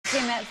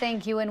Matt,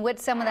 thank you. And with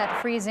some of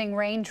that freezing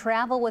rain,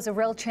 travel was a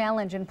real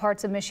challenge in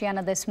parts of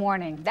Michiana this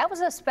morning. That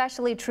was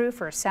especially true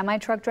for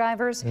semi-truck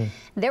drivers.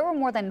 There were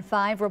more than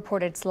 5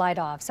 reported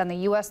slide-offs on the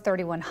US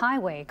 31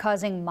 highway,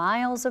 causing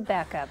miles of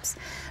backups.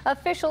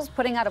 Officials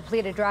putting out a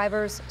plea to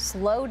drivers,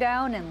 slow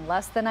down in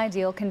less than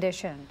ideal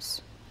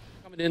conditions.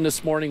 Coming in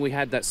this morning, we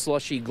had that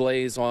slushy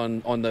glaze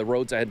on the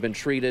roads that had been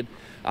treated,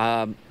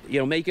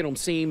 making them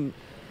seem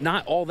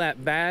not all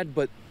that bad,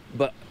 but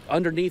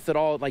underneath it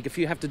all, like if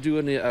you have to do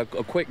a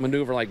quick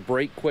maneuver like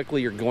brake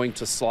quickly, you're going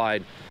to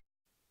slide.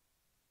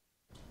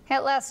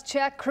 At last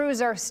check,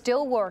 crews are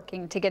still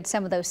working to get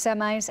some of those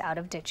semis out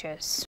of ditches.